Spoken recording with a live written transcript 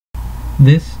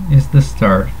This is the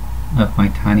start of my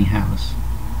tiny house.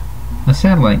 A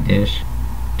satellite dish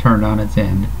turned on its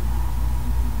end,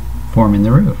 forming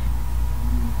the roof.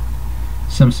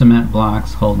 Some cement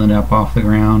blocks holding it up off the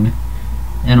ground,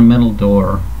 and a metal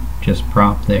door just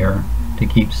propped there to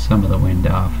keep some of the wind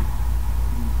off.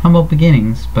 Humble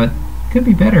beginnings, but could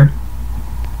be better.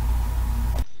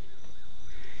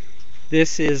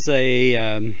 This is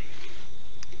a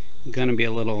gonna be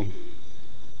a little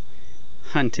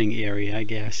hunting area, I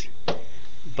guess,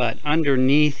 but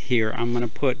underneath here I'm gonna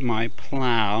put my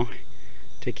plow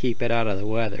to keep it out of the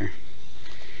weather.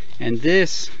 And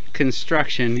this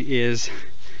construction is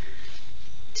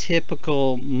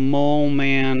typical mole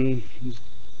man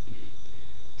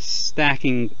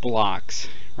stacking blocks,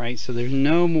 right? So there's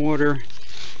no mortar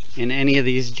in any of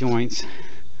these joints,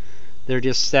 they're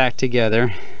just stacked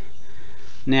together.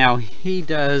 Now he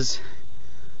does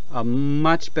a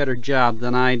much better job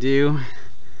than I do,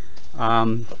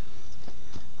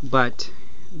 but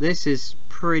this is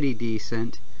pretty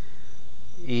decent.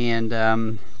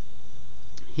 And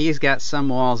he's got some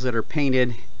walls that are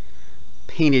painted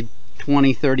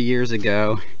 20-30 years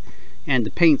ago, and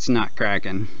the paint's not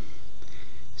cracking.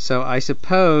 So I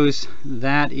suppose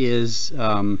that is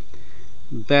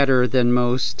better than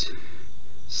most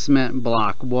cement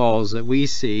block walls that we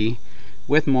see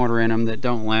with mortar in them that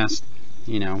don't last,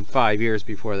 you know, 5 years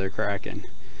before they're cracking.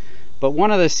 But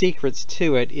one of the secrets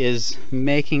to it is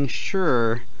making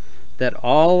sure that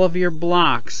all of your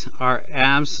blocks are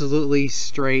absolutely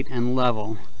straight and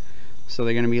level. So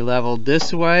they're going to be leveled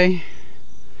this way,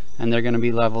 and they're going to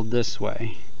be leveled this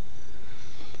way.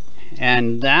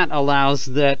 And that allows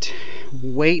that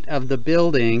weight of the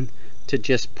building to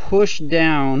just push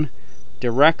down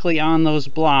directly on those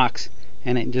blocks,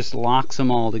 and it just locks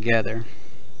them all together.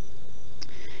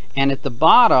 And at the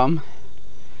bottom,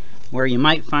 where you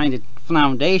might find a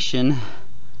foundation,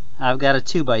 I've got a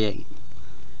 2x8.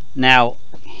 Now,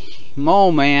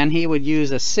 Mole Man, he would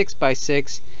use a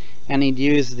 6x6, and he'd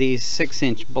use these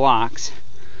 6-inch blocks.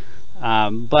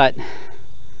 But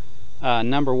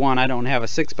number one, I don't have a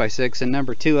 6x6, and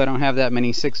number two, I don't have that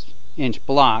many 6-inch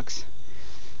blocks.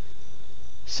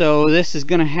 So this is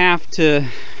going to have to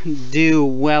do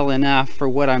well enough for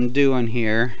what I'm doing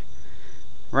here.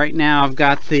 Right now I've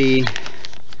got the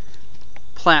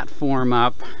platform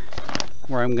up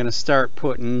where I'm going to start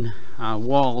putting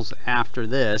walls after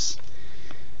this,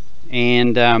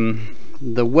 and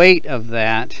the weight of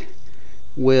that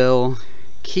will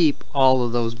keep all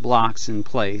of those blocks in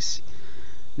place.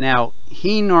 Now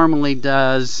he normally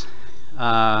does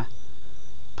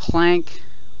plank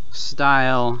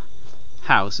style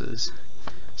houses,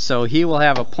 so he will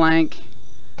have a plank,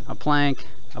 a plank,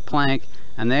 a plank,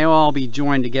 and they will all be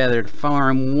joined together to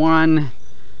form one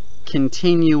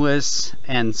continuous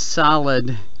and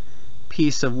solid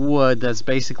piece of wood that's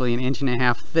basically 1.5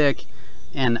 inches thick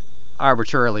and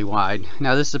arbitrarily wide.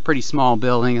 Now this is a pretty small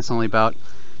building, it's only about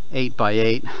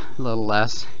 8x8, a little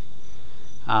less,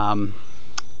 and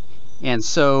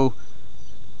so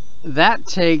that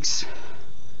takes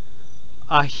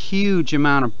a huge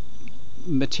amount of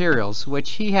materials,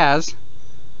 which he has.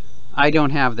 I don't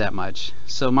have that much,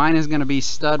 so mine is going to be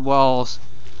stud walls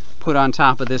put on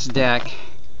top of this deck,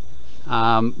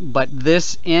 but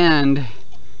this end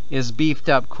is beefed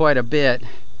up quite a bit.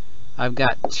 I've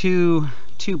got two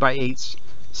 2x8s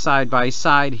side by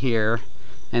side here,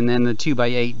 and then the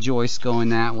 2x8 joists going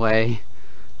that way,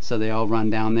 so they all run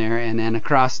down there, and then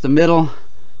across the middle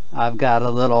I've got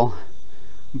a little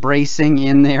bracing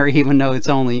in there, even though it's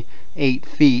only 8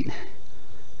 feet.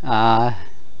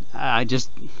 I just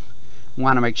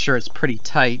want to make sure it's pretty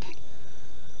tight,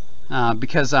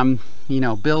 because I'm, you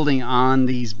know, building on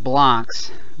these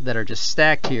blocks that are just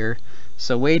stacked here,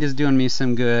 so weight is doing me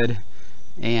some good,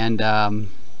 and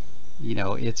you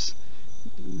know,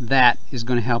 that is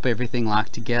going to help everything lock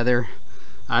together.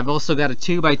 I've also got a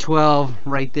 2x12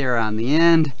 right there on the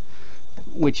end,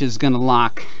 which is going to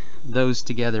lock those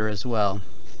together as well.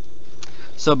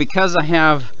 So because I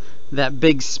have that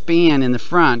big span in the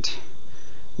front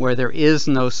where there is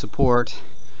no support,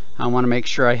 I want to make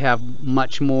sure I have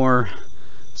much more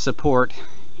support,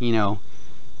 you know,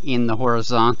 in the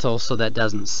horizontal, so that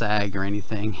doesn't sag or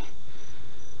anything.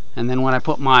 And then when I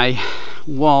put my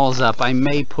walls up, I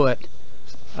may put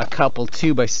a couple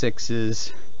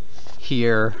 2x6s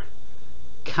here,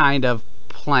 kind of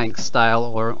plank style,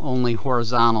 or only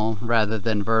horizontal rather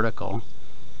than vertical.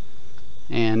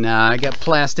 And I got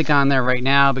plastic on there right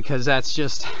now because that's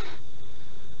just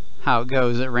how it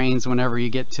goes. It rains whenever you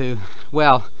get to,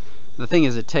 well, the thing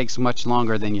is, it takes much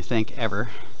longer than you think ever.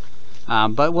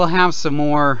 But we'll have some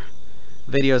more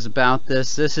videos about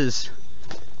this. This is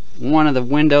one of the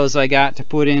windows I got to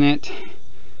put in it,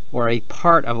 or a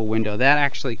part of a window, that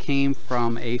actually came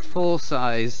from a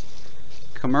full-size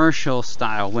commercial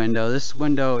style window. This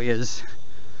window is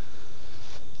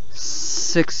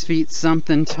 6 feet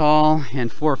something tall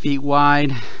and 4 feet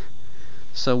wide.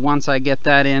 So once I get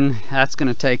that in, that's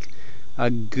going to take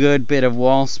a good bit of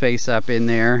wall space up in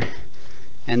there.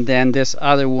 And then this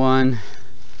other one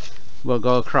will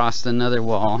go across another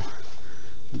wall.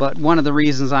 But one of the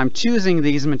reasons I'm choosing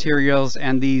these materials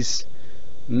and these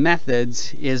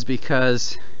methods is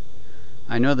because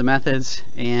I know the methods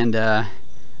and I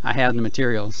have the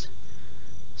materials.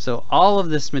 So all of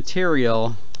this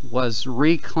material was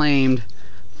reclaimed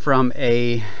from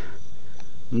a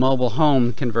mobile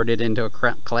home converted into a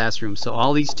classroom. So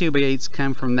all these 2x8s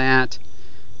come from that.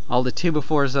 All the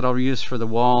 2x4s that I'll use for the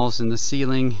walls and the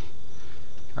ceiling,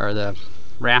 or the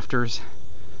rafters,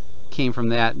 came from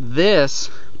that. This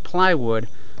plywood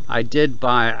I did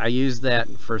buy. I used that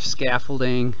for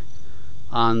scaffolding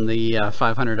on the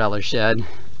 $500 shed.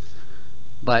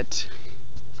 But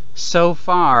so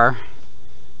far,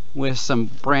 with some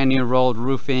brand new rolled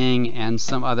roofing and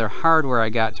some other hardware I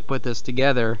got to put this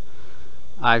together,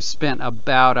 I've spent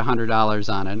about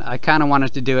 $100 on it. I kind of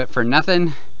wanted to do it for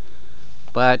nothing,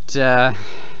 but I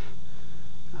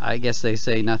guess they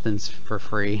say nothing's for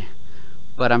free.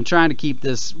 But I'm trying to keep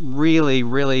this really,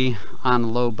 really on a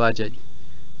low budget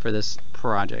for this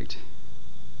project.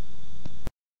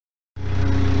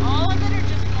 All of it or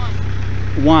just one?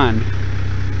 One.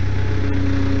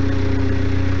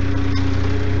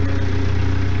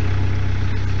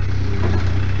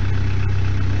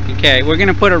 Okay, we're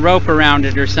gonna put a rope around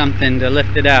it or something to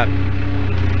lift it up.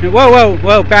 Whoa, whoa,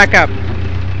 whoa, back up.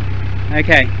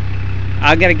 Okay,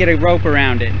 I gotta get a rope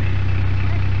around it.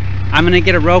 I'm gonna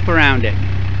get a rope around it.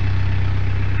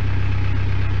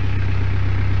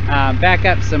 Back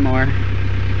up some more.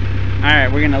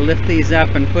 Alright, we're gonna lift these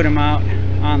up and put them out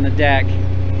on the deck.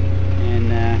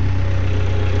 And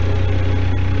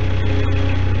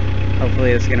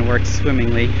hopefully it's gonna work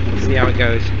swimmingly. We'll see how it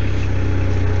goes.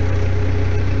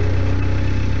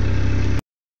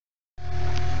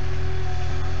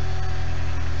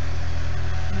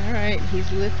 Alright,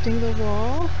 he's lifting the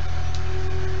wall.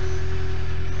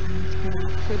 And he's going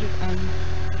to put it on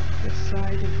the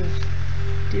side of the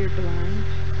deer blind,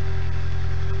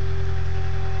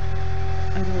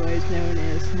 otherwise known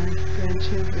as my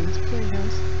grandchildren's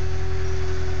playhouse.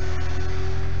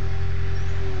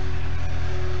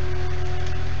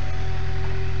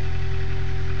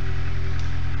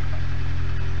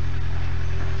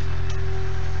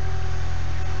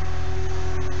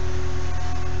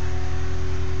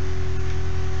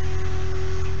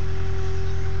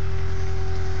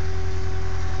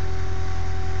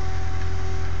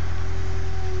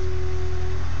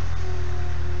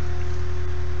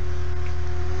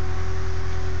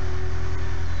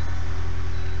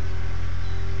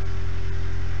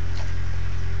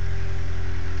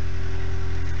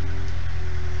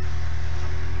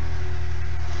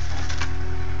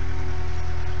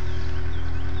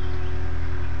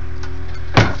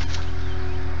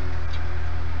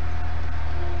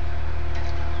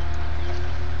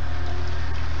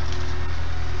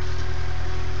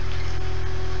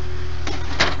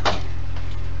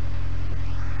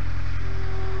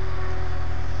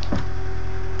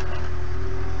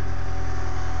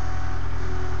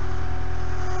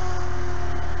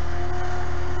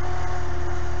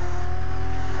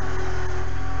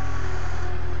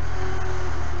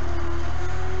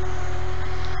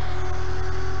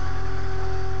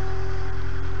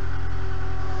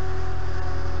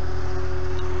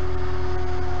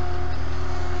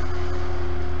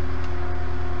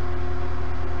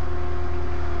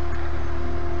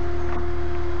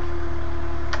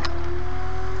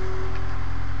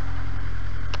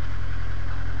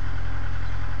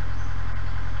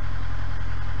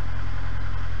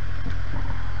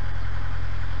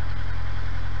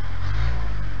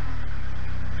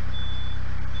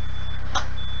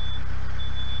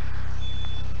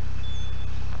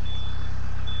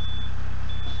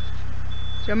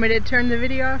 Do you want me to turn the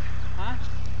video off? Huh?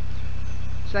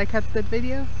 Should I cut the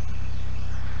video?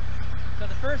 So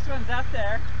the first one's up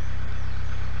there.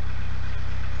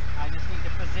 I just need to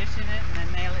position it and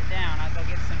then nail it down. I'll go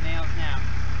get some nails now.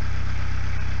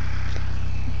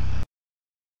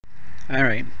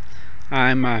 Alright,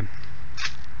 I'm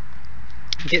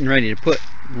getting ready to put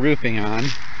roofing on.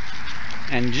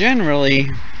 And generally,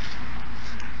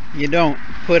 you don't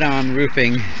put on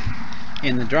roofing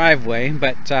in the driveway,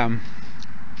 but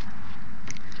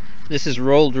this is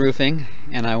rolled roofing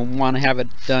and I want to have it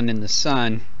done in the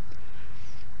sun.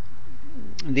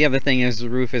 the other thing is the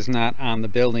roof is not on the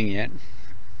building yet,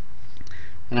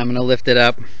 and I'm going to lift it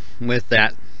up with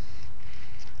that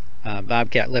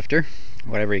Bobcat lifter,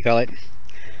 whatever you call it.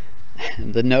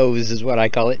 The nose is what I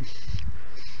call it.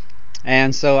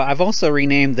 And so I've also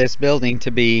renamed this building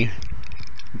to be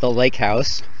the Lake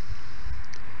House,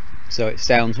 so it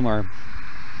sounds more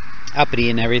uppity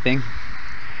and everything.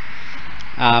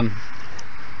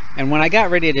 And when I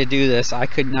got ready to do this, I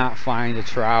could not find a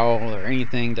trowel or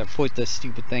anything to put this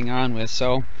stupid thing on with,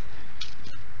 so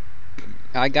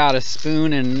I got a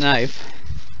spoon and a knife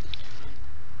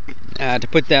to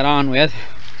put that on with.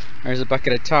 There's a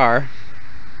bucket of tar,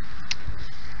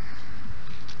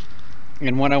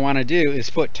 and what I want to do is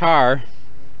put tar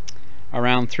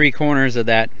around 3 corners of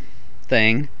that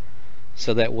thing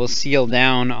so that will seal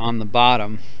down on the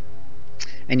bottom,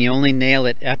 and you only nail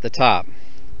it at the top.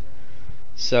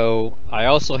 So I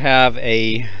also have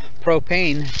a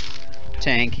propane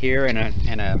tank here and a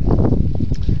I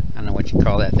don't know what you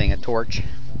call that thing, a torch,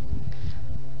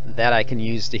 that I can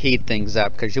use to heat things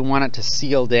up, because you want it to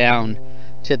seal down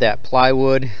to that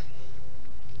plywood.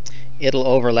 It'll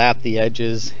overlap the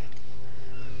edges,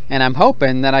 and I'm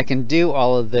hoping that I can do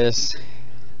all of this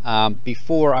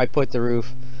before I put the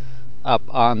roof up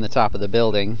on the top of the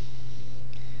building.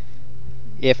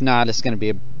 If not, it's going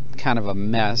to be kind of a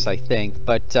mess, I think,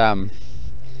 but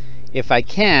if I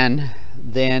can,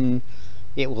 then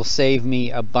it will save me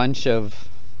a bunch of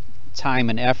time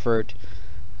and effort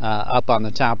up on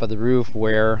the top of the roof,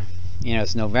 where, you know,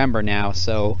 it's November now,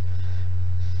 so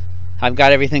I've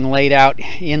got everything laid out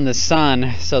in the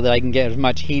sun so that I can get as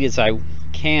much heat as I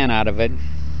can out of it.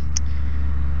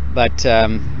 But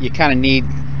you kind of need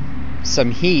some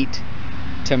heat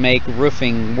to make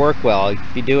roofing work well.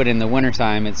 If you do it in the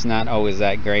wintertime, it's not always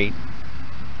that great.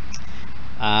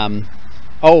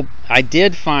 Oh, I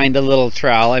did find a little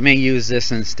trowel. I may use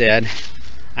this instead.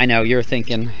 I know you're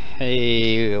thinking,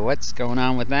 hey, what's going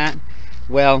on with that?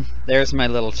 Well, there's my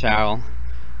little trowel.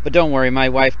 But don't worry, my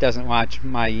wife doesn't watch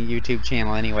my YouTube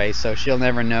channel anyway, so she'll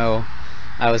never know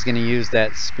I was going to use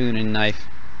that spoon and knife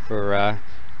for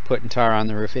putting tar on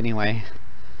the roof anyway.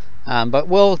 But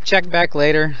we'll check back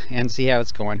later and see how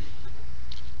it's going.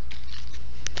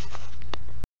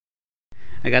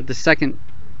 I got the second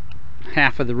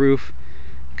half of the roof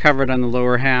covered on the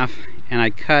lower half, and I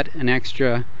cut an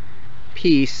extra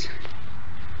piece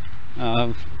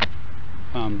of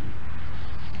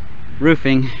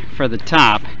roofing for the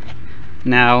top.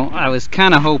 Now, I was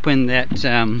kind of hoping that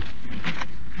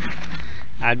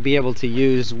I'd be able to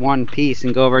use one piece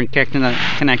and go over and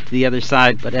connect to the other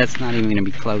side, but that's not even going to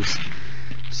be close.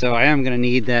 So I am going to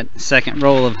need that second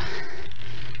roll of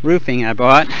roofing I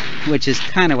bought, which is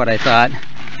kind of what I thought,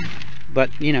 but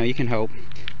you know, you can hope.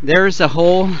 There's a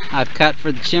hole I've cut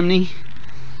for the chimney,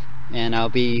 and I'll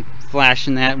be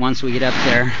flashing that once we get up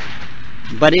there.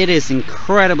 But it is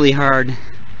incredibly hard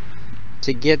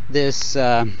to get this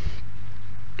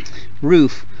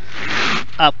roof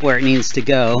up where it needs to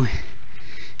go.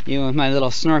 You know, with my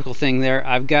little snorkel thing there,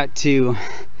 I've got to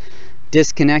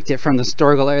disconnect it from the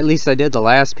snorkel, or at least I did the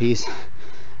last piece.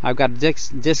 I've got to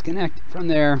disconnect it from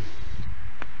there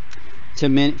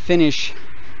to finish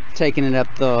taking it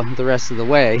up the rest of the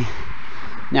way.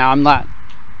 Now, I'm not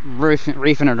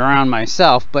reefing it around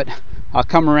myself, but I'll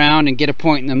come around and get a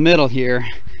point in the middle here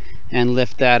and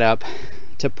lift that up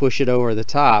to push it over the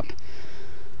top.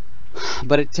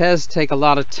 But it does take a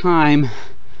lot of time,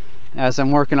 as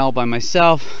I'm working all by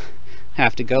myself.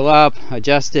 Have to go up,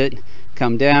 adjust it,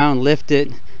 come down, lift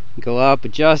it, go up,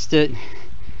 adjust it.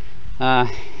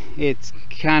 It's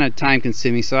kind of time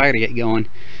consuming, so I gotta get going.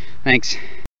 Thanks.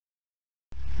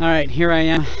 Alright, here I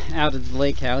am out at the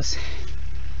lake house,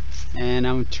 and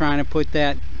I'm trying to put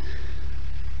that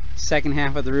second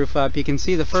half of the roof up. You can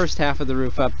see the first half of the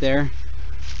roof up there.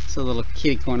 It's a little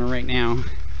kitty corner right now,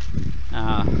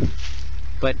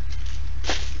 but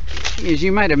as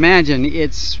you might imagine,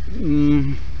 it's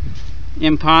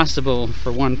impossible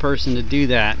for one person to do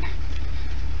that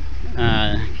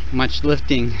much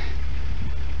lifting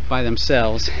by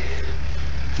themselves.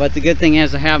 But the good thing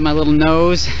is I have my little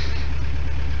nose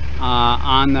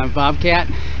on the Bobcat.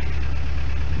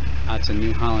 It's a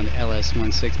New Holland LS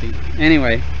 160.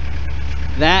 Anyway,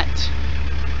 that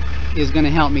is going to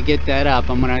help me get that up.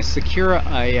 I'm going to secure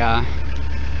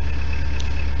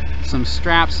some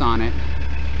straps on it.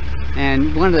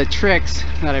 And one of the tricks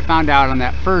that I found out on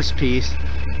that first piece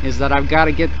is that I've got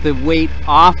to get the weight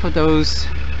off of those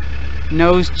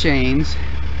nose chains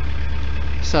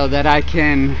so that I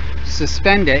can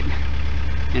suspend it.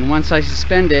 And once I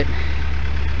suspend it,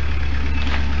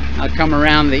 I'll come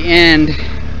around the end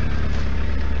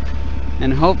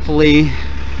and hopefully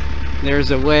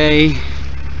there's a way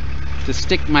to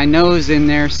stick my nose in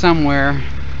there somewhere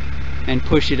and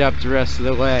push it up the rest of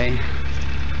the way.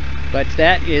 But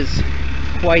that is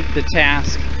quite the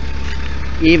task,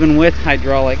 even with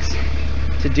hydraulics,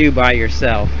 to do by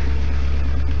yourself.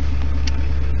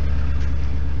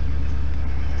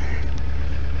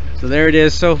 So there it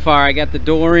is so far. I got the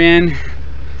door in.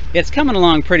 It's coming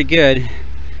along pretty good,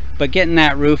 but getting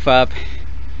that roof up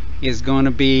is going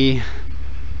to be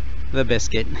the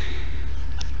biscuit.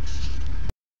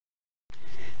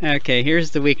 Okay,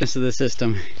 here's the weakness of the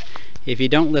system. If you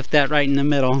don't lift that right in the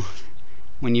middle,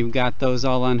 when you've got those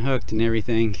all unhooked and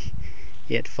everything,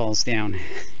 it falls down.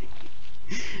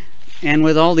 And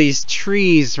with all these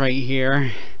trees right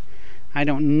here, I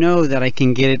don't know that I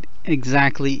can get it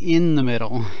exactly in the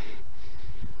middle.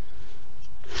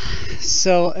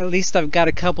 So at least I've got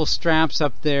a couple straps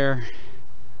up there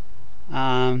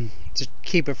to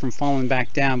keep it from falling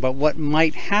back down. But what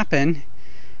might happen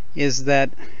is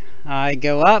that I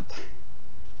go up,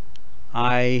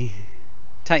 I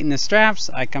tighten the straps,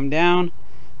 I come down,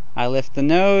 I lift the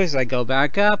nose, I go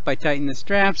back up, I tighten the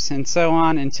straps, and so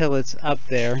on until it's up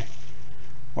there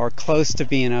or close to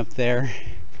being up there,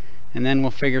 and then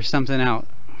we'll figure something out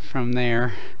from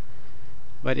there.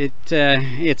 But it's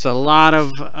a lot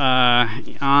of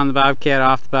on the Bobcat,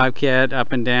 off the Bobcat,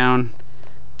 up and down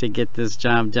to get this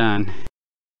job done.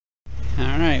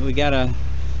 Alright, we got a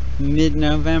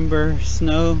mid-November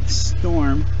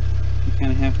snowstorm. You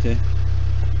kind of have to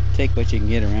take what you can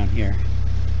get around here.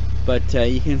 But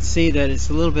you can see that it's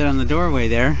a little bit on the doorway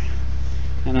there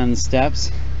and on the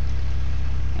steps.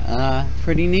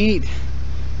 Pretty neat.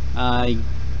 I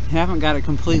haven't got it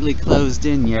completely closed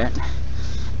in yet,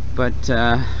 but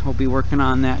we'll be working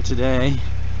on that today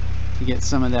to get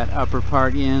some of that upper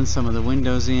part in, some of the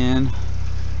windows in,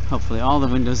 hopefully all the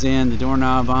windows in, the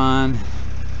doorknob on,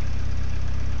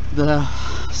 the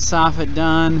soffit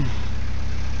done.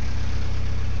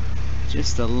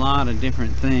 Just a lot of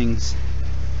different things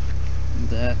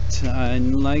that I'd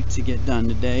like to get done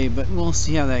today, but we'll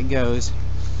see how that goes.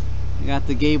 I got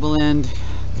the gable end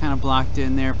kind of blocked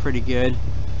in there pretty good.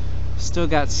 Still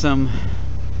got some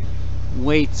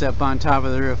weights up on top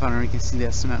of the roof. I don't know if you can see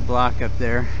that cement block up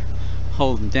there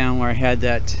holding down where I had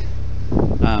that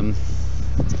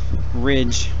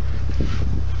ridge.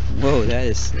 Whoa, that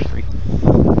is slippery.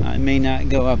 I may not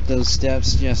go up those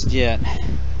steps just yet.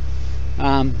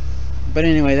 But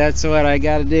anyway, that's what I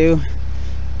got to do.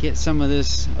 Get some of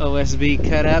this OSB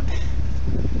cut up,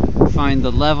 find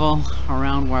the level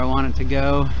around where I want it to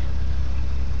go.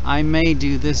 I may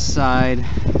do this side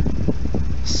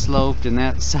sloped and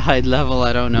that side level.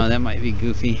 I don't know, that might be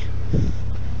goofy.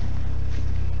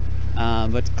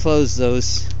 But close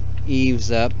those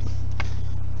eaves up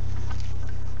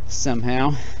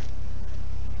somehow.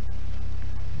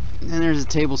 And there's a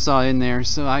table saw in there,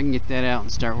 so I can get that out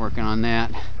and start working on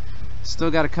that.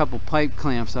 Still got a couple pipe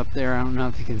clamps up there. I don't know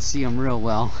if you can see them real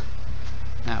well.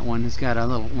 That one has got a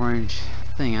little orange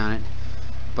thing on it,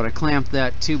 but I clamped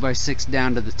that 2x6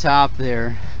 down to the top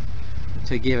there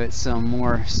to give it some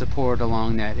more support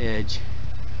along that edge.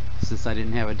 Since I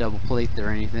didn't have a double plate there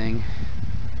or anything,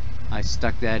 I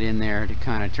stuck that in there to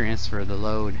kind of transfer the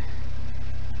load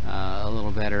a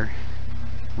little better.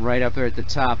 Right up there at the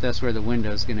top, that's where the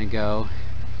window is going to go,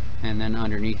 and then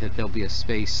underneath it there'll be a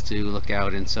space to look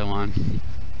out and so on.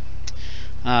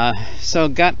 So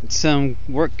got some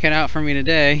work cut out for me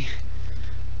today,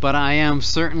 but I am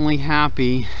certainly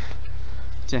happy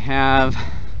to have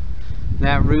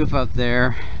that roof up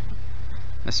there,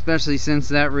 especially since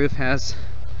that roof has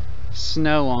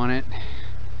snow on it.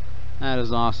 That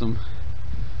is awesome.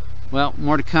 Well,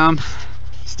 more to come.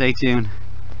 Stay tuned.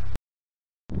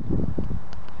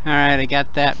 Alright, I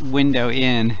got that window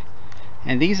in,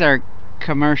 and these are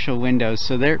commercial windows,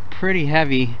 so they're pretty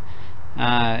heavy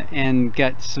and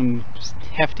got some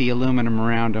hefty aluminum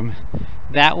around them.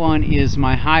 That one is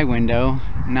my high window,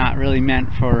 not really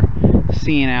meant for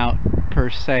seeing out per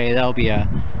se. There'll be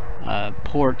a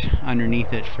port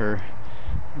underneath it for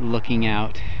looking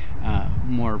out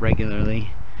more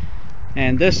regularly.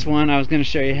 And this one, I was going to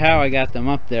show you how I got them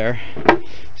up there.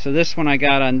 So this one I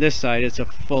got on this side. It's a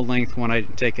full length one. I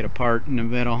didn't take it apart in the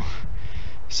middle.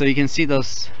 So you can see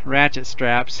those ratchet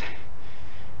straps,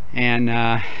 and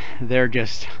they're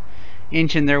just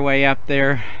inching their way up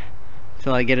there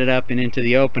till I get it up and into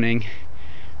the opening.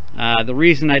 The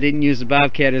reason I didn't use the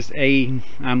Bobcat is A,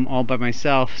 I'm all by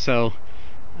myself, so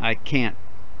I can't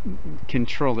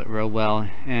control it real well,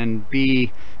 and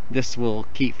B, this will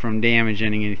keep from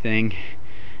damaging anything,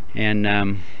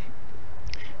 and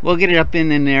we'll get it up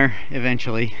in there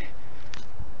eventually.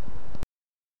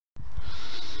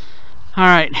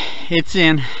 Alright, it's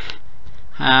in.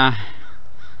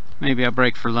 Maybe I'll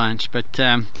break for lunch, but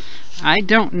I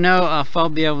don't know if I'll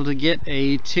be able to get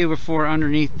a 2x4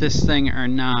 underneath this thing or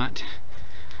not.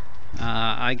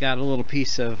 I got a little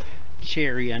piece of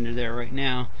cherry under there right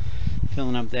now,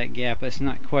 filling up that gap. It's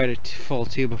not quite a full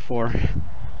 2x4,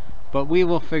 but we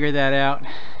will figure that out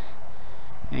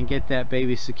and get that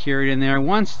baby secured in there.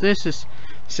 Once this is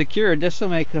secured, this will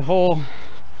make the whole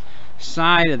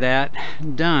side of that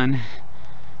done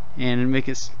and make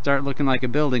it start looking like a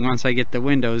building once I get the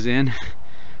windows in,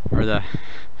 or the,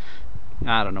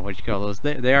 I don't know what you call those.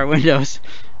 They are windows,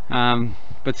 but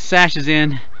the sash is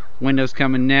in, windows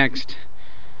coming next,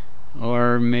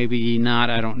 or maybe not,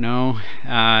 I don't know.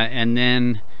 And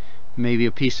then maybe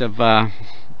a piece of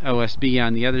OSB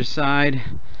on the other side.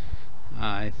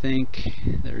 I think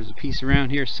there's a piece around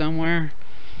here somewhere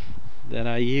that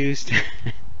I used.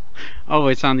 Oh,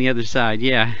 it's on the other side.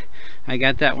 Yeah, I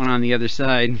got that one on the other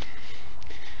side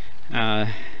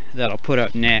that I'll put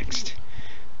up next.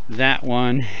 That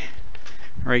one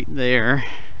right there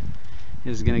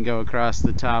is going to go across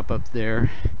the top up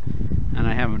there, and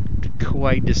I haven't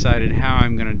quite decided how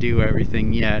I'm going to do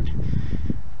everything yet.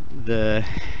 The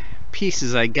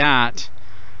pieces I got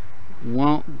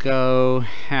won't go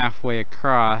halfway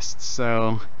across,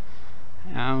 so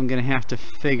I'm gonna have to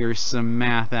figure some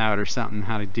math out or something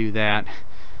how to do that,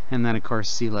 and then of course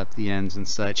seal up the ends and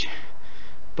such.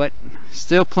 But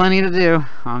still plenty to do.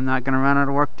 I'm not gonna run out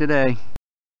of work today.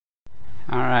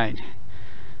 Alright,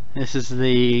 this is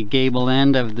the gable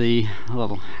end of the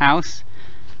little house,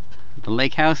 the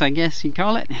lake house I guess you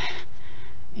call it,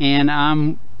 and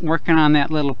I'm working on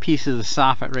that little piece of the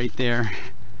soffit right there.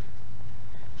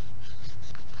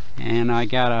 And I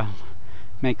gotta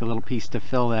make a little piece to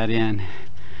fill that in.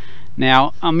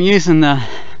 Now I'm using the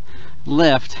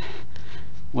lift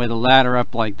with a ladder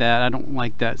up like that. I don't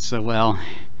like that so well.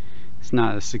 It's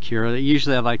not as secure.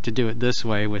 Usually I like to do it this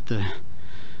way with the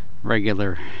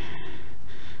regular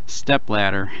step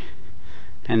ladder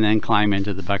and then climb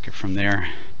into the bucket from there.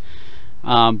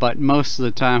 But most of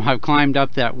the time, I've climbed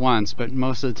up that once, but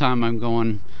most of the time I'm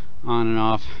going on and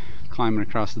off, climbing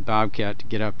across the Bobcat to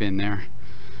get up in there.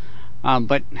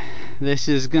 But this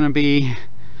is going to be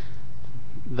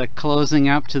the closing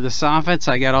up to the soffits.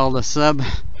 I got all the sub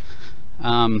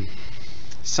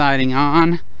siding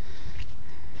on.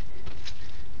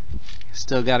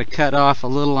 Still got to cut off a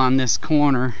little on this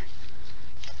corner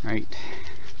right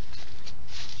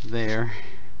there,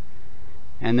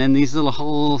 and then these little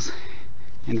holes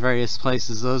in various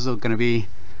places, those are going to be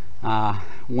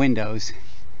windows.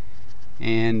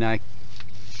 And I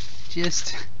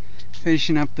just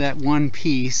finishing up that one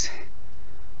piece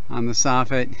on the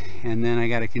soffit, and then I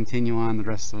got to continue on the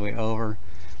rest of the way over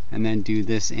and then do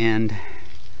this end,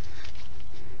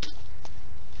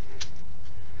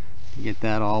 get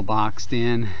that all boxed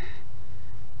in,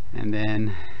 and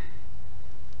then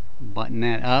button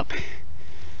that up.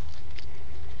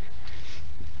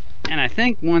 And I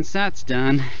think once that's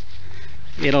done,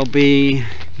 it'll be,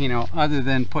 you know, other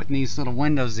than putting these little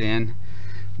windows in,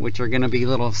 which are going to be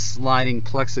little sliding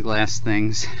plexiglass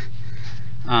things,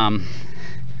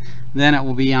 then it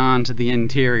will be on to the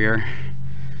interior,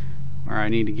 where I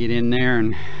need to get in there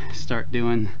and start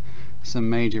doing some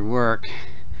major work.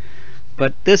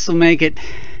 But this will make it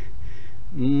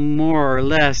more or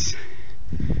less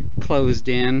closed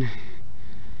in,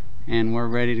 and we're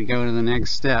ready to go to the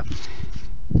next step.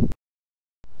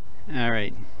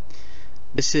 Alright,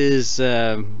 this is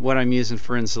what I'm using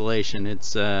for insulation.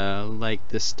 It's like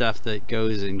the stuff that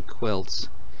goes in quilts,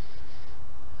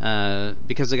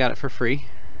 because I got it for free,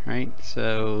 right?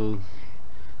 So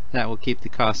that will keep the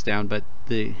cost down, but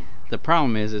the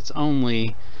problem is it's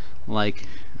only like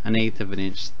 1/8 of an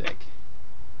inch thick.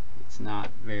 It's not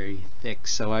very thick,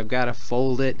 so I've got to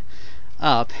fold it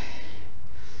up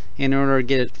in order to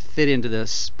get it to fit into the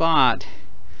spot.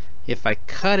 If I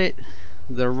cut it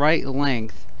the right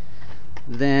length,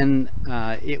 then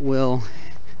it will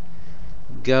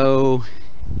go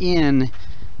in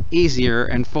easier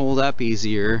and fold up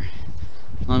easier.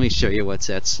 Let me show you what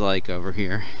that's like over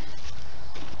here.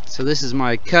 So this is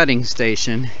my cutting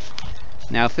station.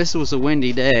 Now if this was a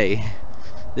windy day,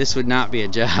 this would not be a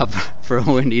job for a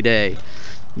windy day,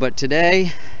 but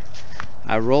today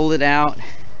I rolled it out,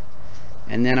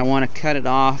 and then I want to cut it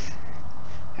off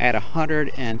at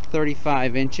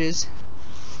 135 inches.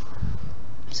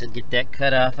 So get that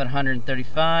cut off at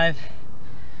 135,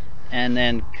 and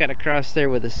then cut across there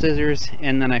with the scissors,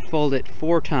 and then I fold it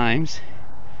 4 times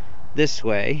this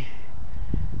way,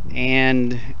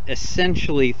 and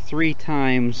essentially 3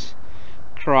 times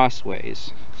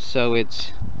crossways. So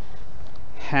it's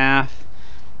half,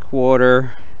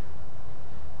 1/4,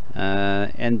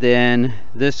 and then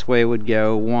this way would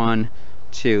go 1,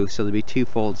 2, so there'd be 2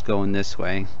 folds going this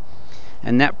way,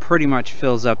 and that pretty much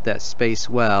fills up that space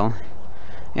well.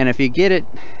 And if you get it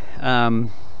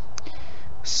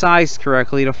sized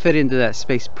correctly, it'll fit into that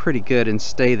space pretty good and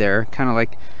stay there, kind of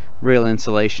like real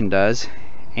insulation does.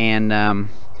 And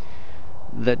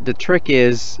the trick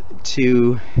is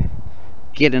to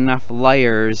get enough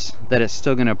layers that it's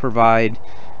still going to provide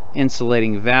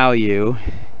insulating value,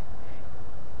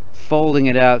 folding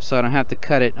it up so I don't have to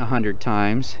cut it 100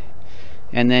 times,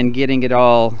 and then getting it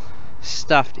all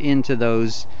stuffed into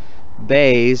those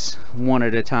bays one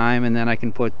at a time, and then I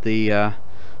can put the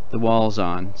walls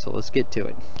on. So let's get to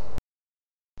it.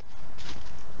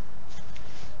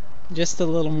 Just a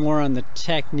little more on the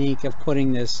technique of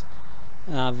putting this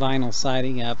vinyl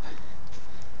siding up.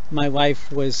 My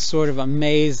wife was sort of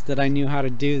amazed that I knew how to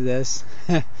do this,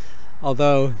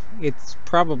 although it's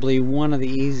probably one of the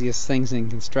easiest things in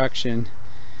construction.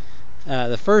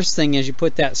 The first thing is you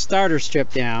put that starter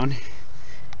strip down,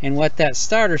 and what that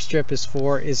starter strip is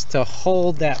for is to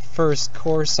hold that first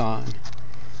course on.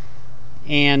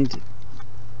 And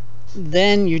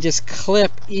then you just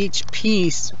clip each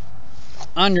piece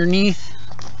underneath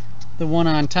the one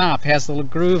on top. It has a little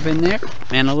groove in there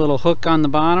and a little hook on the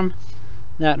bottom.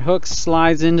 That hook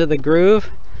slides into the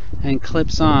groove and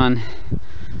clips on.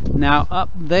 Now up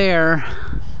there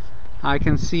I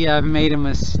can see I've made a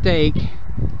mistake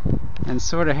and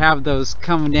sort of have those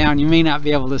coming down. You may not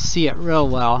be able to see it real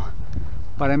well,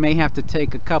 but I may have to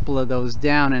take a couple of those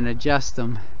down and adjust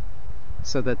them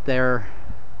so that they're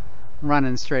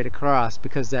running straight across,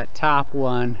 because that top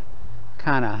one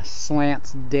kind of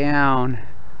slants down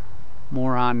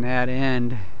more on that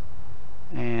end,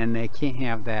 and they can't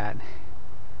have that.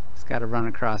 It's got to run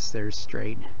across there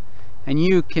straight. And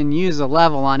you can use a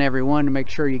level on every one to make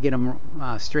sure you get them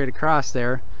straight across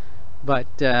there, but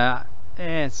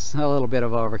it's a little bit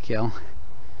of overkill.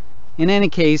 In any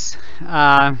case,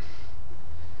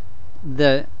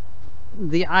 the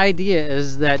idea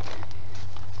is that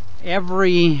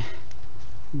every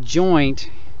joint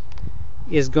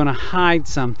is going to hide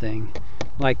something.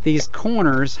 Like these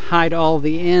corners hide all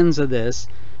the ends of this,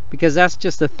 because that's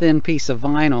just a thin piece of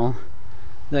vinyl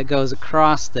that goes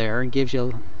across there and gives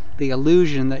you the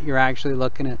illusion that you're actually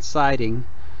looking at siding,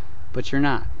 but you're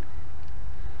not.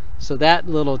 So that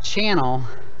little channel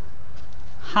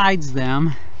hides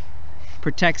them,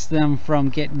 protects them from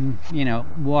getting, you know,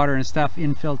 water and stuff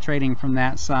infiltrating from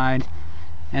that side.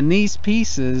 And these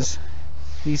pieces,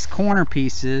 these corner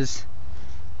pieces,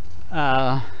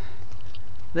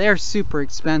 they're super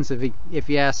expensive, if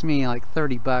you ask me, like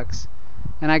 30 bucks.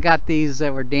 And I got these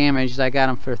that were damaged. I got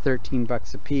them for 13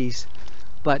 bucks a piece.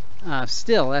 But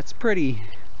still, that's pretty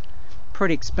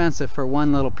expensive for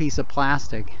one little piece of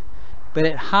plastic. But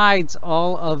it hides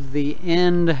all of the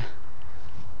end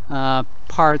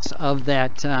parts of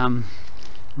that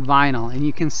vinyl. And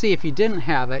you can see if you didn't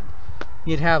have it,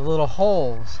 you'd have little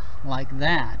holes like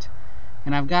that.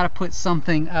 And I've got to put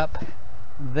something up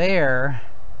there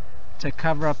to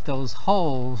cover up those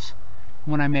holes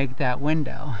when I make that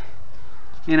window.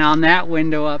 And on that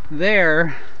window up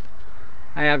there,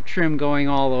 I have trim going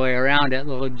all the way around it,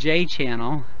 little J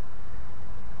channel.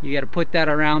 You got to put that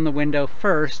around the window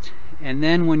first, and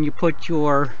then when you put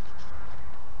your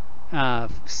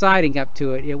siding up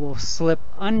to it, it will slip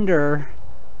under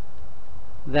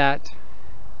that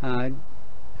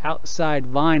outside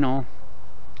vinyl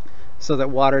so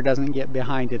that water doesn't get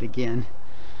behind it again.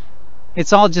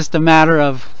 It's all just a matter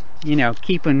of, you know,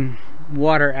 keeping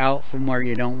water out from where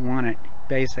you don't want it,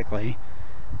 basically.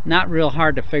 Not real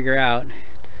hard to figure out.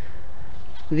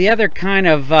 The other kind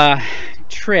of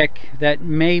trick that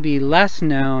may be less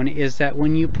known is that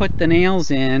when you put the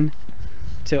nails in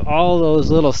to all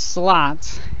those little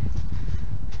slots,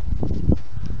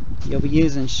 you'll be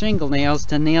using shingle nails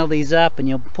to nail these up, and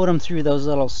you'll put them through those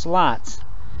little slots.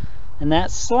 And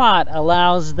that slot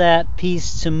allows that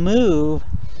piece to move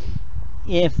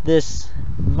if this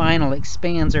vinyl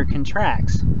expands or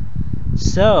contracts.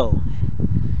 So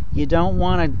you don't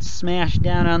want to smash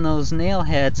down on those nail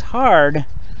heads hard,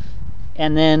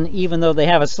 and then even though they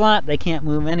have a slot, they can't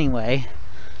move anyway.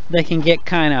 They can get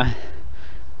kind of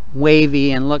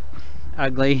wavy and look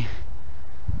ugly,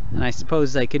 and I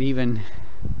suppose they could even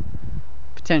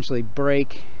potentially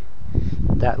break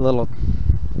that little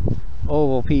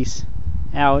oval piece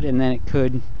out, and then it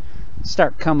could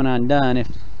start coming undone if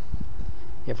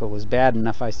it was bad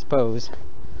enough, I suppose.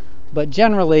 But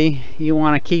generally you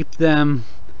want to keep them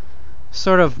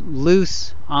sort of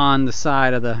loose on the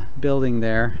side of the building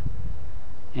there,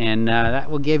 and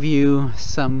that will give you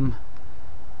some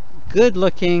good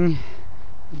looking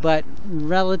but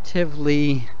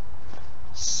relatively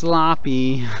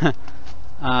sloppy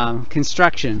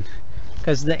construction,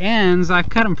 because the ends, I've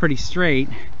cut them pretty straight,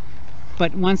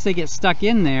 but once they get stuck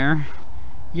in there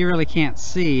you really can't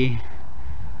see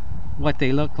what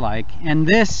they look like. And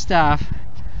this stuff,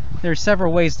 there's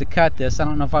several ways to cut this. I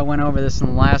don't know if I went over this in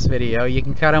the last video. You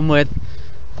can cut them with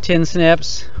tin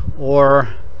snips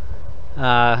or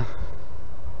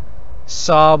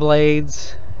saw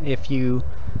blades. If you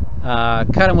cut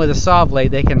them with a saw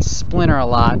blade, they can splinter a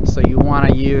lot, so you want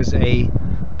to use a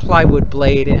plywood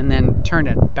blade and then turn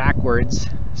it backwards,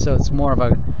 so it's more of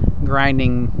a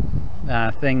grinding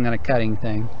thing than a cutting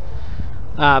thing.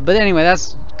 But anyway,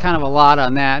 that's kind of a lot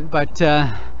on that, but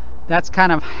that's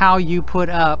kind of how you put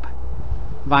up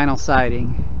vinyl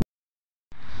siding.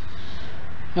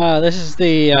 This is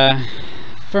the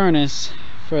furnace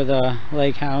for the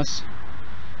lake house,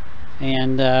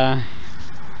 and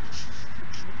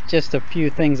just a few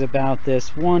things about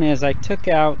this. One is I took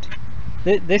out,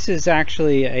 this is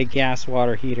actually a gas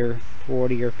water heater,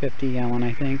 40 or 50 gallon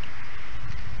I think,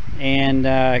 and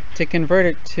to convert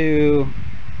it to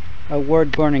a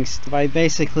wood burning stove, I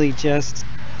basically just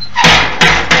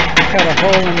cut a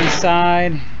hole in the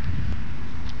side,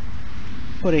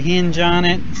 put a hinge on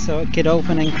it so it could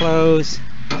open and close,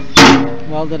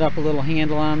 welded up a little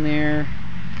handle on there,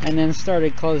 and then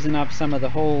started closing up some of the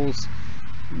holes,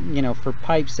 you know, for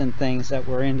pipes and things that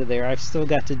were into there. I've still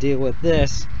got to deal with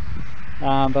this,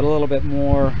 but a little bit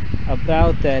more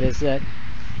about that is that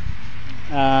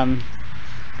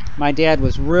my dad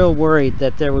was real worried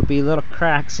that there would be little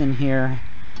cracks in here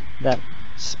that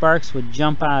sparks would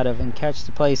jump out of and catch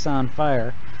the place on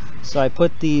fire. So I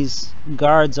put these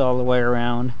guards all the way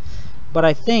around. But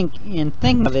I think, in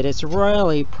thinking of it, it's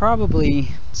really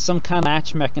probably some kind of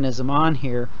latch mechanism on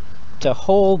here to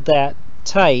hold that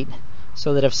tight,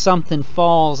 so that if something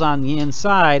falls on the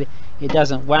inside, it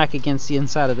doesn't whack against the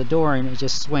inside of the door and it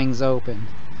just swings open.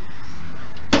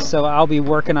 So I'll be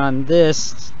working on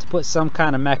this to put some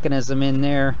kind of mechanism in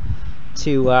there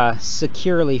to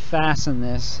securely fasten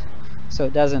this so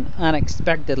it doesn't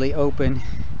unexpectedly open.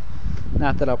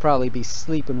 Not that I'll probably be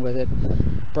sleeping with it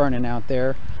burning out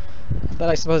there, but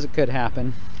I suppose it could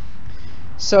happen.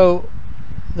 So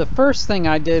the first thing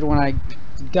I did when I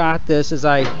got this is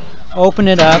I opened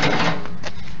it up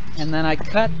and then I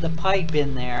cut the pipe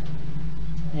in there,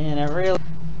 and a really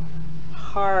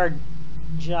hard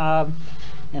job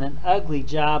and an ugly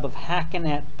job of hacking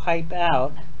that pipe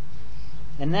out.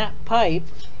 And that pipe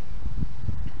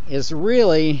is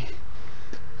really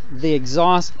the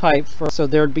exhaust pipe so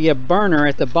there'd be a burner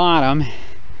at the bottom,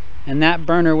 and that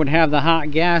burner would have the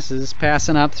hot gases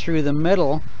passing up through the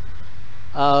middle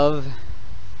of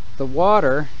the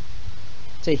water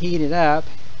to heat it up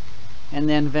and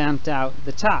then vent out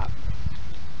the top.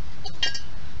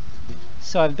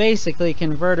 So I've basically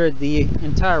converted the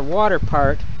entire water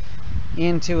part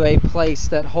into a place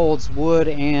that holds wood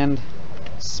and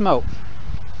smoke.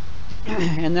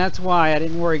 And that's why I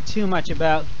didn't worry too much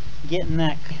about getting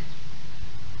that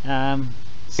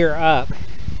here up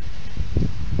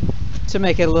to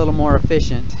make it a little more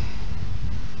efficient.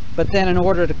 But then in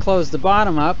order to close the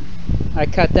bottom up, I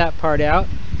cut that part out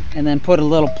and then put a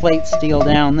little plate steel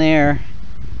down there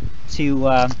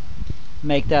to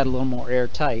make that a little more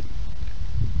airtight.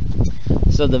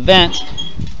 So the vent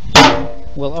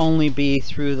will only be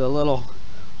through the little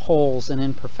holes and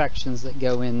imperfections that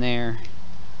go in there.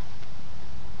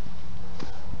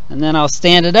 And then I'll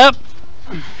stand it up,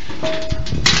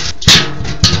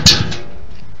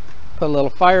 put a little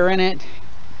fire in it,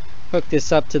 hook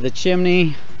this up to the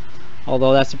chimney,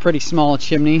 although that's a pretty small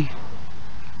chimney,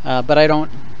 but I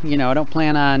don't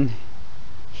plan on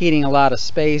heating a lot of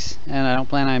space, and I don't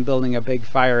plan on building a big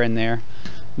fire in there.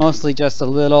 Mostly just a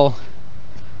little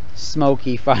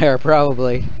smoky fire,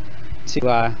 probably,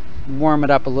 to warm it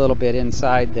up a little bit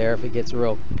inside there if it gets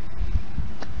real.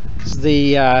 It's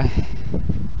the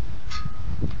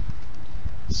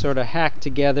sort of hacked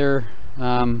together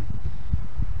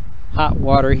hot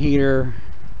water heater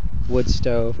wood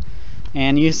stove,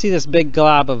 and you see this big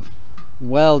glob of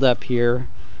weld up here.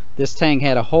 This tank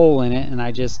had a hole in it, and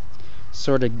I just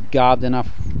sort of gobbed enough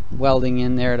welding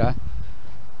in there to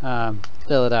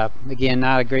fill it up. Again,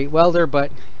 not a great welder,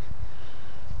 but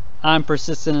I'm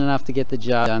persistent enough to get the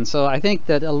job done. So I think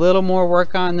that a little more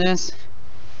work on this,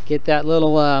 get that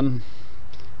little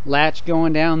latch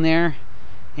going down there,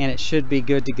 and it should be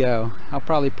good to go. I'll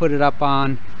probably put it up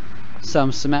on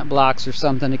some cement blocks or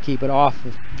something to keep it off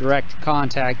of direct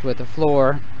contact with the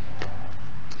floor.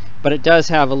 But it does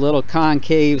have a little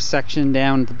concave section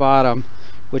down at the bottom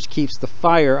which keeps the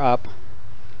fire up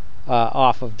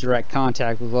off of direct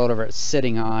contact with whatever it's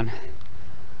sitting on.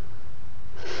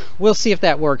 We'll see if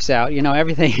that works out. You know,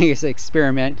 everything is an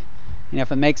experiment. And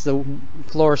if it makes the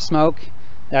floor smoke,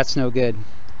 that's no good.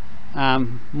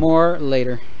 More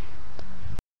later.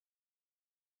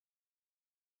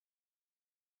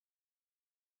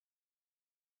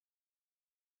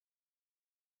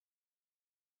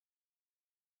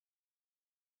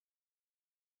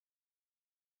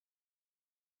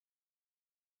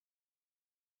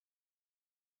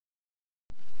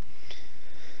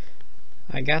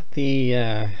 I got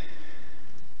the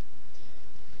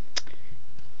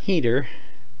heater.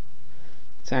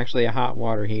 It's actually a hot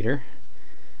water heater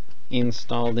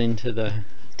installed into the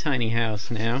tiny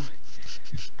house now,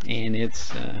 and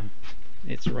it's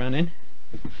running.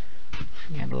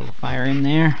 Got a little fire in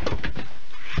there.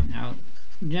 Now,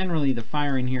 generally the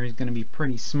fire in here is going to be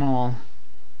pretty small,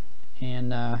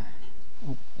 and oh,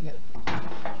 I got it.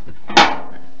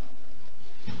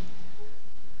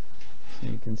 So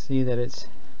you can see that it's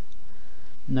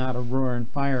not a roaring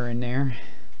fire in there,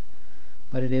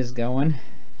 but it is going.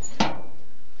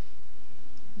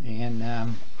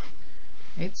 And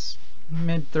it's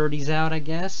mid-30s out, I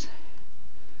guess.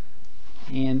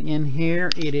 And in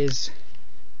here it is,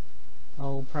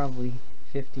 oh, probably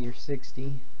 50 or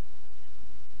 60.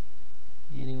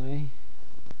 Anyway,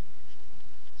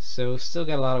 so still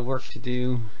got a lot of work to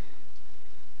do,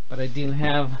 but I do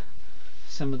have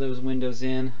some of those windows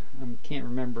in. I can't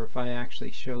remember if I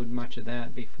actually showed much of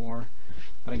that before,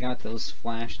 but I got those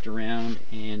flashed around,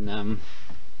 and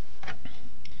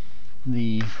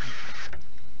the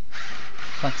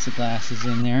plexiglass is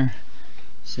in there,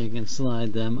 so you can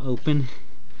slide them open,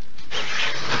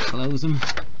 close them.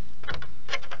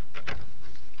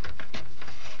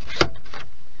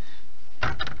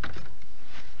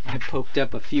 I poked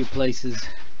up a few places,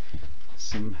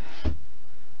 some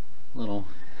little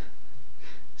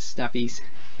stuffies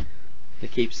to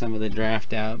keep some of the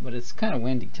draft out, but it's kind of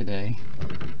windy today.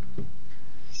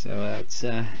 So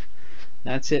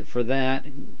that's it for that.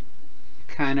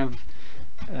 Kind of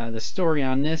the story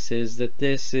on this is that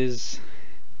this is,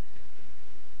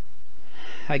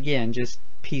 again, just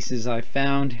pieces I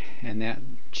found, and that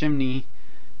chimney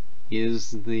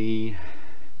is the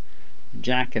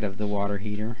jacket of the water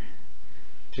heater.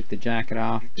 Took the jacket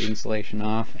off, the insulation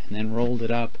off, and then rolled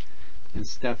it up and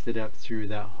stuffed it up through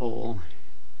that hole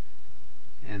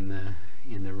in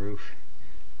the roof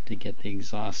to get the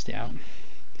exhaust out,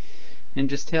 and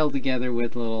just held together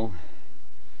with little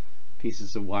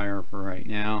pieces of wire for right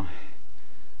now.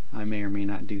 I may or may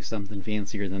not do something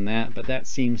fancier than that, but that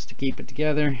seems to keep it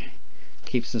together,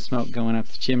 keeps the smoke going up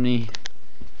the chimney,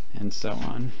 and so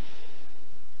on.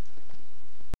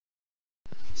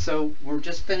 So we're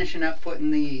just finishing up putting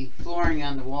the flooring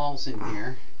on the walls in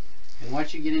here, and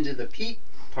once you get into the peak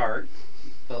part,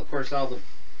 well, of course all the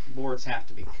boards have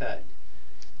to be cut,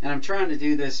 and I'm trying to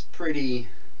do this pretty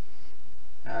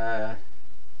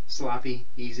sloppy,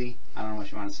 easy, I don't know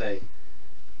what you want to say,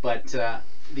 but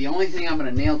the only thing I'm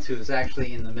going to nail to is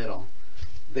actually in the middle.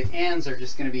 The ends are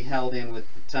just going to be held in with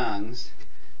the tongues,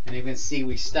 and you can see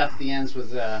we stuffed the ends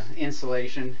with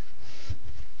insulation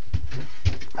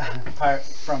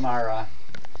from our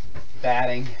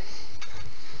batting,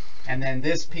 and then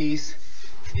this piece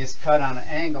is cut on an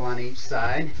angle on each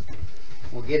side.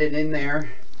 We'll get it in there,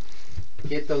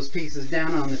 get those pieces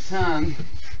down on the tongue,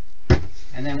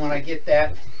 and then when I get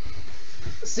that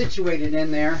situated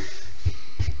in there,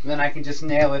 then I can just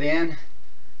nail it in.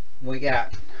 We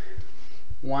got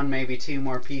one, maybe two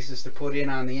more pieces to put in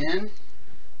on the end,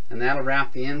 and that'll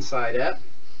wrap the inside up.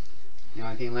 The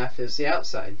only thing left is the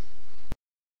outside.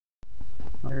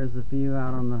 There's a view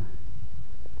out on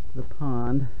the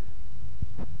pond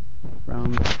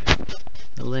from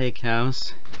the lake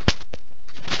house.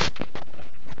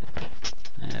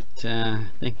 I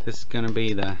think this is going to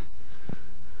be the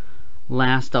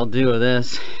last I'll do of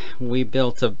this. We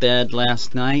built a bed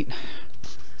last night,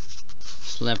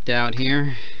 slept out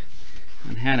here,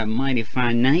 and had a mighty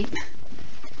fine night.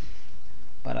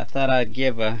 But I thought I'd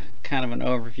give a kind of an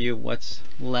overview of what's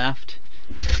left,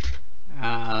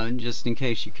 just in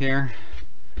case you care.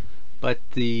 But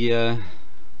the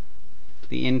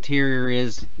interior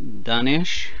is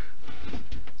done-ish,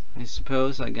 I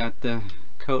suppose. I got the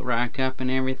coat rack up and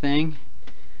everything.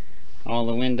 All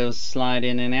the windows slide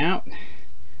in and out.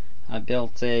 I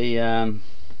built a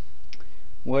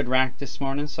wood rack this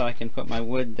morning so I can put my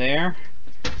wood there.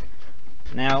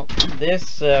 Now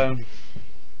this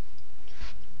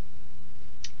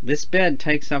this bed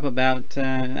takes up about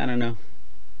I don't know,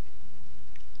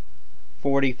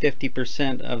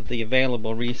 40–50% of the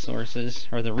available resources,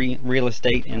 or the real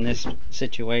estate in this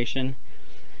situation.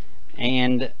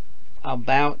 and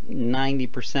about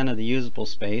 90% of the usable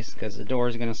space, because the door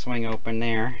is going to swing open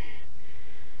there.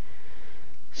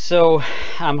 So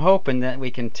I'm hoping that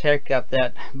we can take up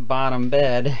that bottom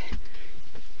bed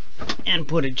and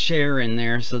put a chair in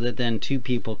there so that then two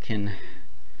people can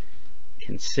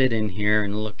sit in here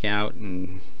and look out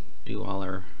and do all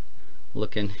our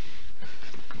looking.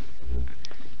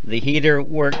 The heater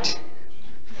worked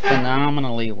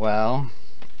phenomenally well.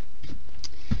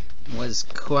 It was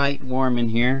quite warm in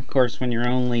here. Of course, when you're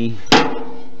only,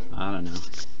 I don't know,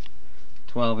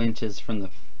 12 inches from the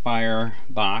fire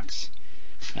box,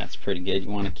 that's pretty good. You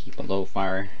want to keep a low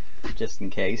fire just in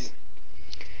case.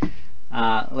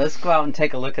 Let's go out and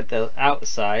take a look at the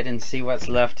outside and see what's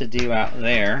left to do out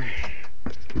there.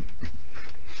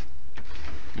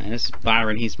 This is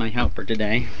Byron, he's my helper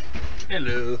today.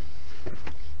 Hello.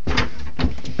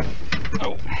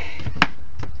 Oh.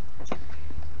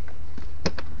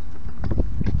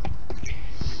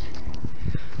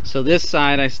 So this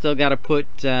side I still got to put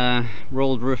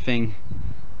rolled roofing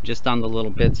just on the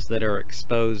little bits that are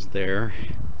exposed there.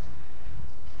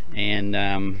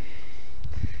 And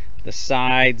the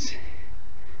sides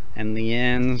and the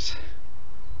ends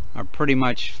are pretty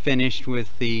much finished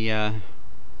with the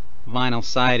vinyl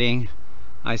siding.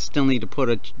 I still need to put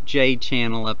a J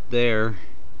channel up there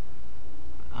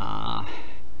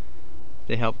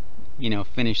to help,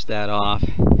 finish that off,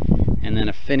 and then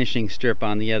a finishing strip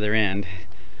on the other end.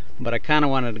 But I kind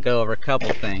of wanted to go over a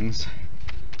couple things.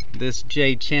 This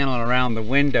J channel around the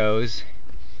windows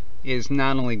is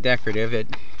not only decorative,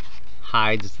 it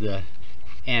hides the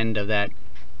end of that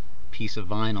piece of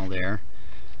vinyl there,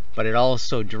 but it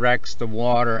also directs the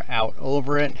water out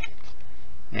over it.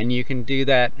 And you can do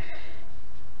that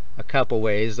a couple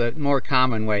ways. The more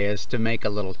common way is to make a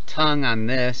little tongue on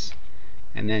this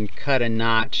and then cut a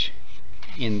notch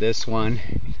in this one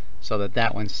so that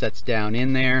that one sets down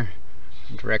in there,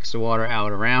 directs the water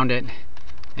out around it,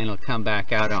 and it'll come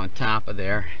back out on top of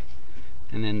there.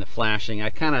 And then the flashing, I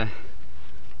kind of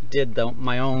did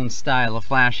my own style of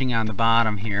flashing on the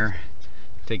bottom here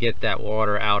to get that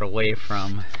water out away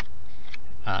from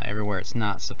everywhere it's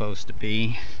not supposed to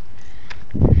be.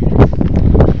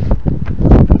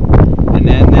 And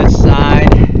then this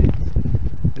side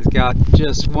has got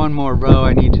just one more row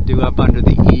I need to do up under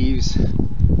the eaves,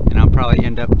 and I'll probably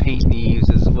end up painting the eaves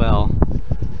as well.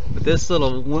 But this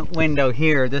little window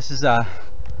here, this is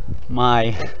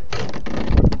my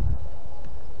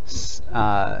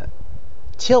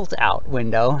tilt out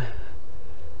window,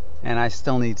 and I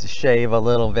still need to shave a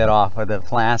little bit off of the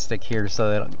plastic here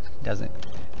so that it doesn't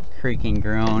creak and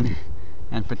groan,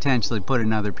 and potentially put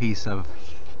another piece of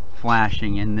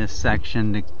flashing in this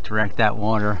section to direct that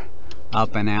water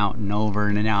up and out and over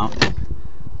and out,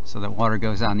 so that water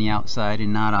goes on the outside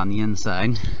and not on the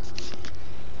inside.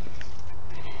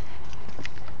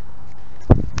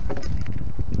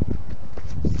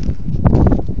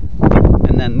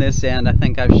 And then this end, I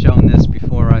think I've shown this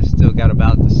before, I still got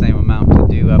about the same amount to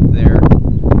do up there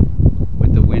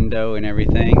with the window and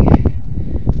everything.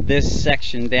 This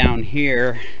section down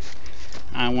here,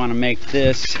 I want to make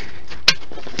this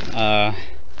a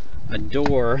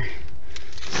door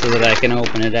so that I can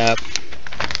open it up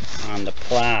on the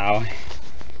plow,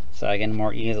 so I can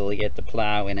more easily get the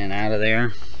plow in and out of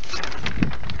there.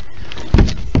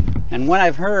 And what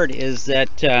I've heard is that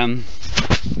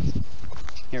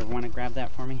here, want to grab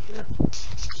that for me? Yeah.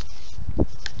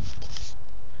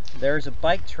 There's a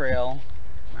bike trail,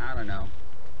 I don't know,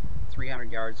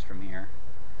 300 yards from here,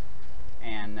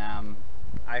 and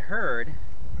I heard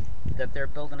that they're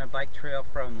building a bike trail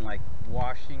from like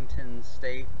Washington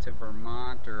State to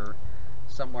Vermont or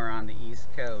somewhere on the East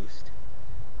Coast,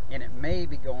 and it may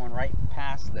be going right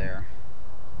past there.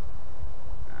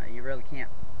 You really can't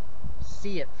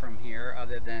see it from here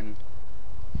other than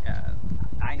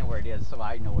I know where it is, so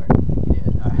I know where it is.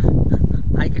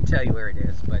 I could tell you where it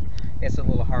is, but it's a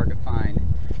little hard to find.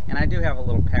 And I do have a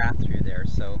little path through there,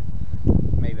 so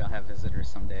maybe I'll have visitors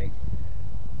someday.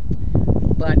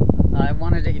 But I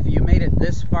wanted to, if you made it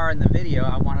this far in the video,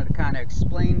 I wanted to kind of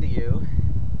explain to you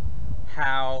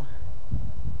how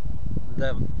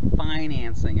the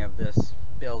financing of this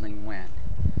building went.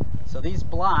 So these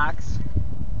blocks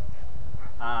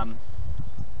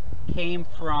came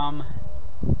from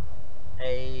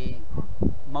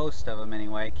most of them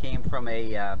anyway, came from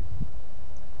a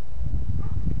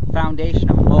foundation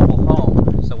of a mobile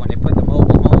home. So when they put the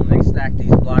mobile home, they stacked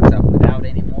these blocks up without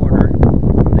any mortar.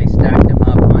 They stacked them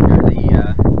up under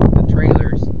the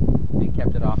trailers and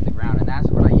kept it off the ground. And that's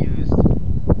what I used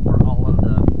for all of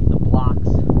the blocks.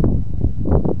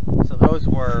 So those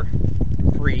were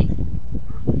free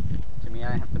to me.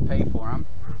 I didn't have to pay for them.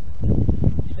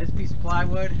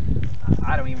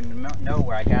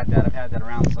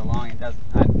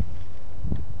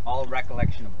 all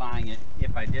recollection of buying it,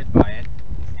 if I did buy it,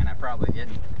 and I probably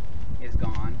didn't, is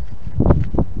gone.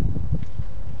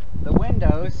 The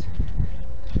windows,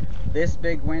 this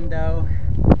big window,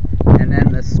 and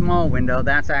then the small window,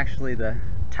 that's actually the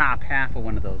top half of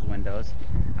one of those windows.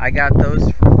 I got those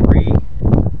for free.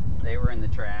 They were in the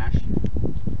trash.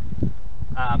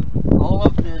 All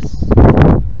of this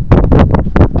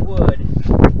wood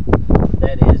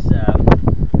that is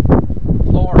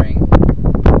flooring,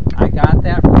 I got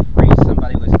that for free.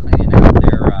 Somebody was cleaning out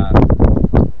their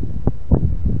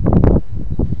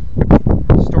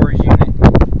storage unit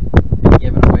and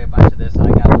giving away a bunch of this.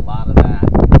 I got a lot of that.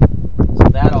 So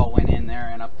that all went in there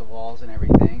and up the walls and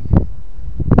everything.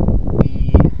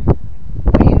 The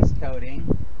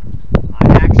wainscoting, I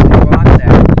actually bought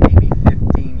that maybe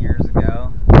 15 years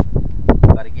ago.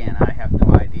 But again, I have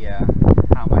no idea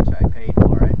how much I paid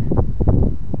for it.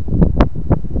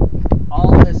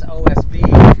 All this OSB,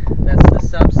 that's the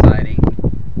subsiding,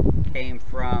 came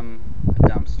from a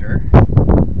dumpster.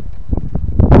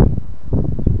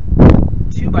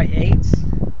 2x8s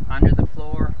under the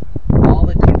floor, all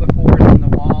the 2x4s in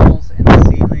the walls and the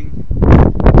ceiling, the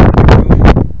roof.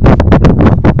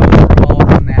 Those were all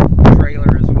from that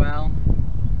trailer as well.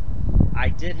 I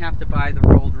did have to buy the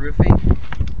rolled roofing.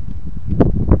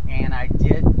 And I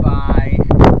did buy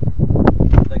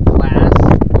the glass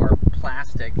or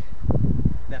plastic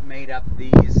that made up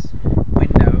these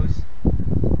windows. I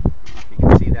don't know if you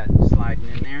can see that sliding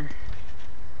in there.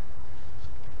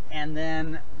 And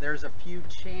then there's a few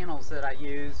channels that I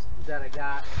use that I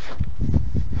got.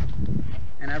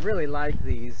 And I really like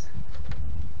these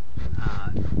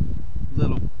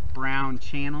little brown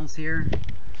channels here.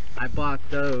 I bought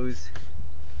those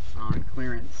on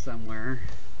clearance somewhere.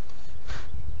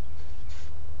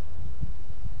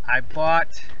 I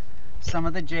bought some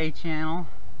of the J channel,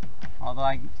 although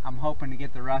I'm hoping to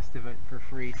get the rest of it for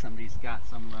free. Somebody's got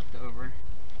some left over.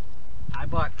 I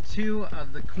bought 2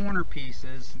 of the corner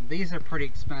pieces. These are pretty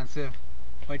expensive,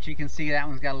 but you can see that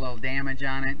one's got a little damage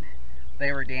on it.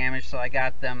 They were damaged, so I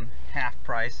got them half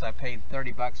price. So I paid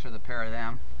 30 bucks for the pair of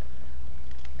them.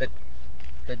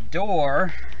 The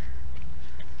door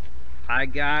I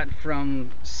got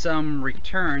from some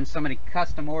return. Somebody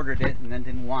custom ordered it and then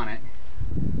didn't want it.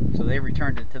 So they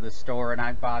returned it to the store and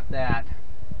I bought that.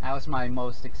 That was my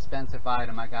most expensive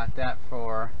item. I got that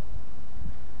for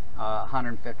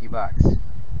 150 bucks.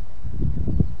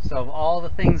 So of all the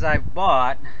things I've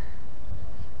bought,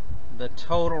 the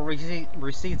total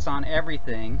receipts on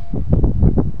everything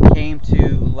came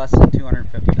to less than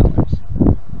 $250.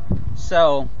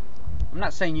 So I'm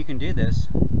not saying you can do this,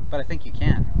 but I think you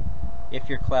can if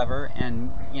you're clever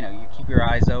and you keep your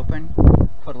eyes open,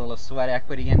 put a little sweat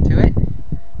equity into it,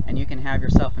 and you can have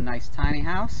yourself a nice tiny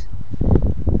house.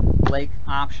 Lake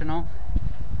optional,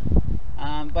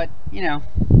 but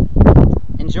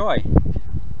enjoy,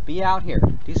 be out here,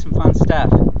 do some fun stuff,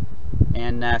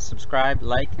 and subscribe,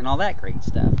 like, and all that great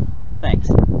stuff. Thanks.